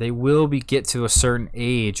mature. They will get to a certain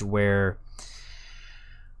age where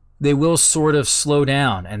they will sort of slow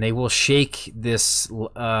down, and they will shake this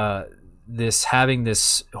having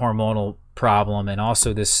this hormonal problem and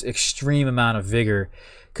also this extreme amount of vigor,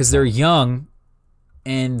 because they're young,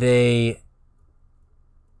 and if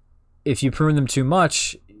you prune them too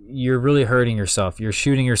much, you're really hurting yourself. You're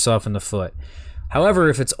shooting yourself in the foot. However,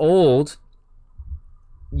 if it's old,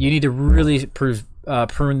 you need to really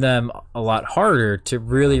prune them a lot harder to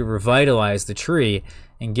really revitalize the tree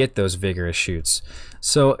and get those vigorous shoots.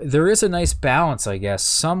 So there is a nice balance, I guess,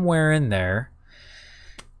 somewhere in there.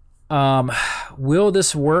 Will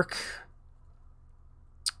this work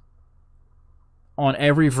on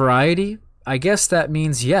every variety? I guess that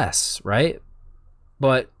means yes, right?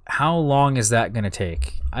 But how long is that going to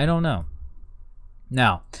take? I don't know.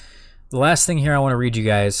 Now, the last thing here I want to read you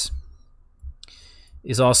guys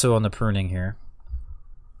is also on the pruning here,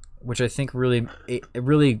 which I think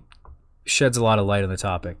really sheds a lot of light on the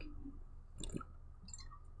topic.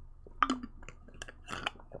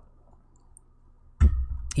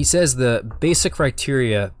 He says the basic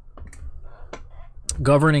criteria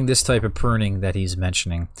governing this type of pruning that he's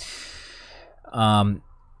mentioning.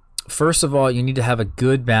 First of all, you need to have a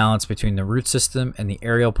good balance between the root system and the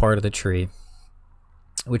aerial part of the tree.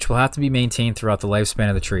 which will have to be maintained throughout the lifespan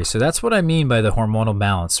of the tree. So that's what I mean by the hormonal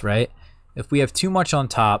balance, right? If we have too much on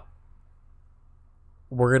top,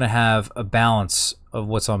 we're going to have a balance of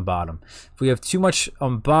what's on bottom. If we have too much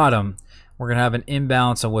on bottom, we're going to have an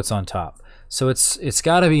imbalance of what's on top. So it's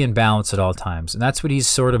got to be in balance at all times. And that's what he's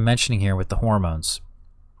sort of mentioning here with the hormones.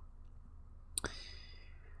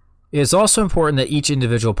 It is also important that each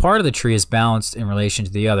individual part of the tree is balanced in relation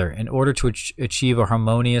to the other in order to achieve a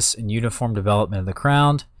harmonious and uniform development of the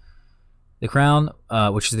crown,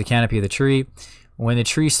 which is the canopy of the tree. When the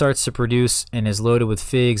tree starts to produce and is loaded with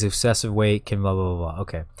figs, excessive weight can blah, blah, blah, blah.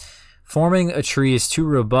 Okay. Forming a tree is too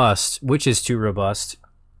robust,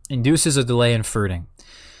 induces a delay in fruiting.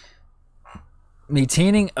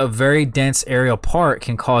 Maintaining a very dense aerial part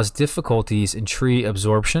can cause difficulties in tree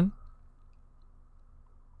absorption.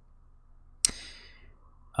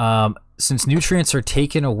 Since nutrients are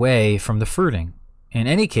taken away from the fruiting. In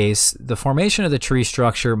any case, the formation of the tree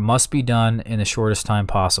structure must be done in the shortest time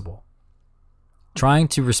possible. Trying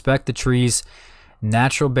to respect the tree's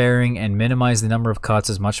natural bearing and minimize the number of cuts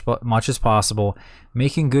as much as possible,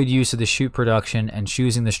 making good use of the shoot production and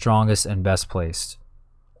choosing the strongest and best placed.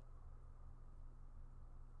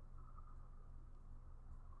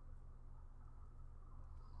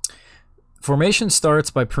 Formation starts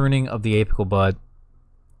by pruning of the apical bud,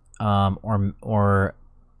 or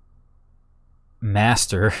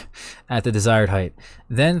master at the desired height.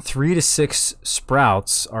 Then 3 to 6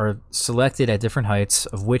 sprouts are selected at different heights,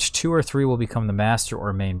 of which 2 or 3 will become the master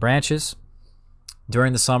or main branches.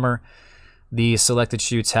 During the summer, the selected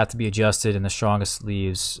shoots have to be adjusted and the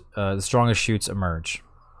strongest shoots emerge.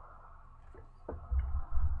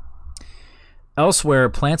 Elsewhere,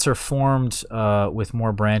 plants are formed with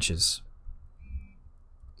more branches.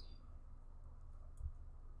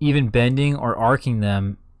 Even bending or arching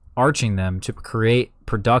them to create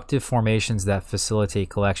productive formations that facilitate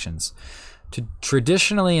collections.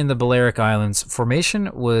 Traditionally in the Balearic Islands, formation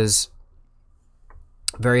was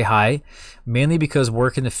very high, mainly because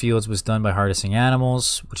work in the fields was done by harnessing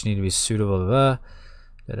animals, which need to be suitable.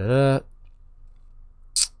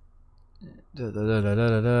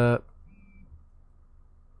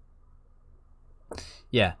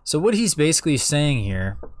 Yeah, so what he's basically saying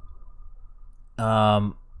here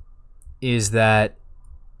is that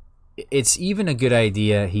it's even a good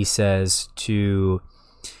idea, he says, to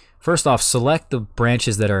first off select the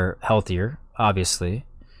branches that are healthier, obviously.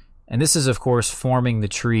 And this is, of course, forming the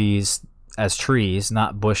trees as trees,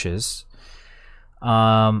 not bushes.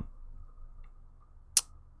 But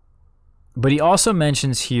he also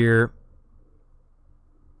mentions here,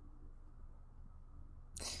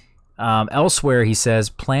 elsewhere, he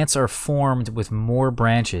says, plants are formed with more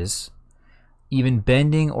branches, even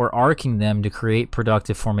bending or arcing them to create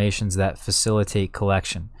productive formations that facilitate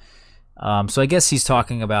collection. So I guess he's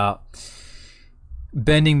talking about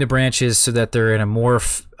bending the branches so that they're in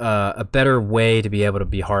a better way to be able to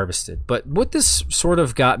be harvested. But what this sort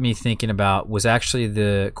of got me thinking about was actually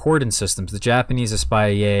the cordon systems, the Japanese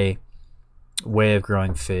espalier way of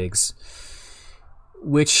growing figs,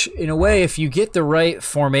 which in a way, if you get the right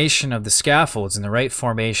formation of the scaffolds and the right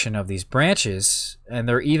formation of these branches, and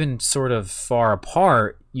they're even sort of far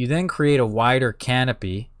apart, you then create a wider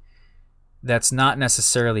canopy that's not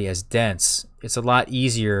necessarily as dense. It's a lot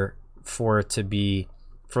easier for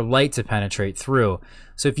light to penetrate through.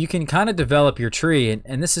 So if you can kind of develop your tree,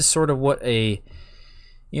 and this is sort of what a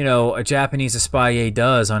Japanese espalier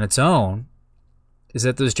does on its own, is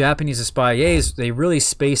that those Japanese espaliers, they really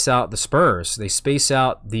space out the spurs. They space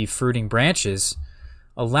out the fruiting branches,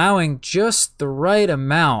 allowing just the right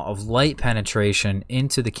amount of light penetration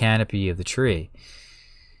into the canopy of the tree,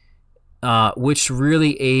 which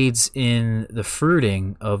really aids in the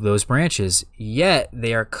fruiting of those branches, yet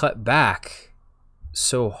they are cut back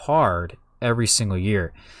so hard every single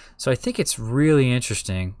year. So I think it's really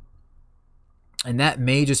interesting, and that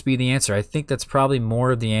may just be the answer. I think that's probably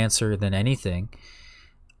more of the answer than anything.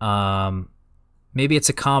 Maybe it's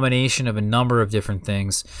a combination of a number of different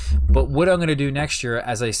things, but what I'm going to do next year,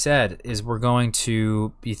 as I said, is we're going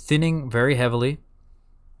to be thinning very heavily,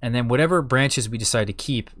 and then whatever branches we decide to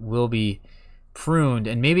keep will be pruned,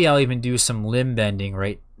 and maybe I'll even do some limb bending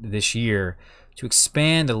right this year to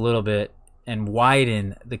expand a little bit and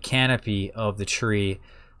widen the canopy of the tree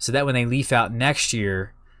so that when they leaf out next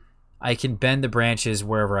year, I can bend the branches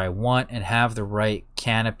wherever I want and have the right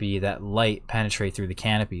canopy, that light penetrate through the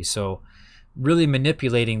canopy. So really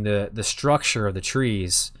manipulating the structure of the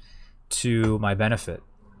trees to my benefit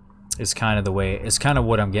is kind of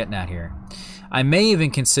what I'm getting at here. I may even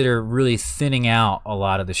consider really thinning out a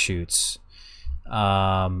lot of the shoots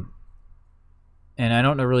and And I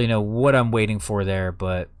don't really know what I'm waiting for there,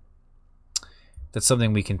 but that's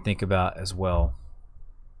something we can think about as well.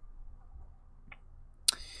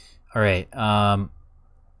 All right.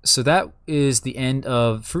 So that is the end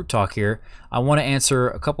of Fruit Talk here. I want to answer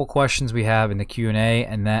a couple questions we have in the Q&A,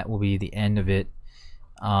 and that will be the end of it.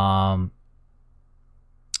 All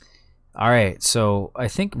right. So I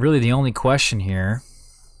think really the only question here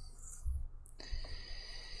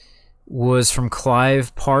was from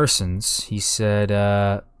Clive Parsons. He said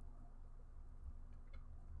that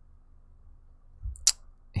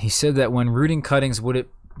when rooting cuttings, would it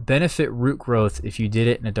benefit root growth if you did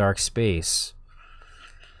it in a dark space?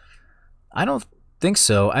 I don't think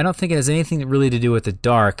so. I don't think it has anything really to do with the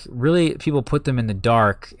dark. Really, people put them in the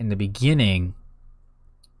dark in the beginning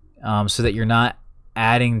so that you're not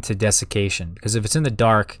adding to desiccation. Because if it's in the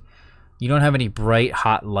dark, you don't have any bright,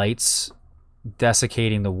 hot lights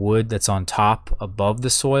desiccating the wood that's on top above the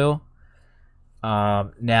soil.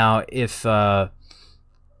 Now, if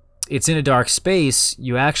it's in a dark space,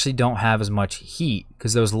 you actually don't have as much heat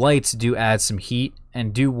because those lights do add some heat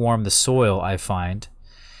and do warm the soil, I find.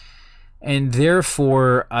 And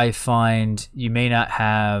therefore, I find you may not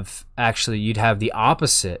have, actually, you'd have the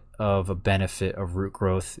opposite of a benefit of root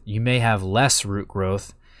growth. You may have less root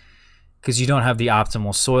growth because you don't have the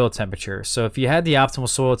optimal soil temperature. So if you had the optimal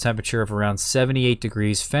soil temperature of around 78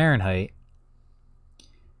 degrees Fahrenheit,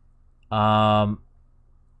 and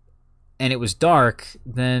it was dark,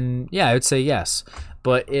 then yeah, I would say yes.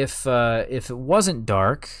 But if it wasn't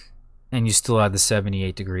dark and you still had the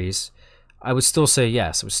 78 degrees, I would still say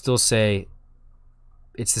yes. I would still say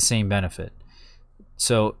it's the same benefit.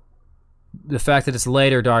 So the fact that it's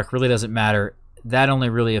light or dark really doesn't matter. That only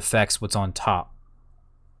really affects what's on top,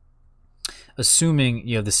 assuming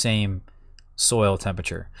you have the same soil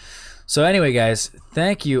temperature. So anyway, guys,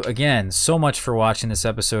 thank you again so much for watching this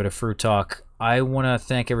episode of Fruit Talk. I want to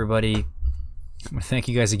thank everybody. I'm going to thank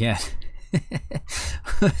you guys again.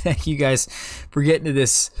 Thank you guys for getting to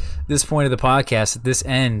this point of the podcast, at this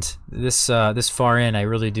end, this far in. I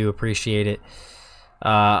really do appreciate it.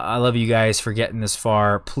 I love you guys for getting this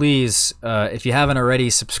far. Please, if you haven't already,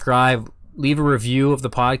 subscribe, leave a review of the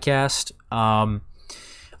podcast.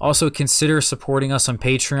 Also, consider supporting us on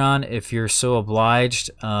Patreon if you're so obliged.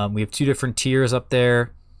 We have 2 different tiers up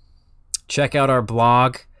there. Check out our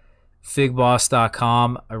blog,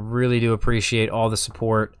 figboss.com. I really do appreciate all the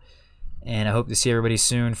support. And I hope to see everybody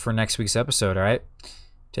soon for next week's episode, all right?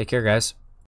 Take care, guys.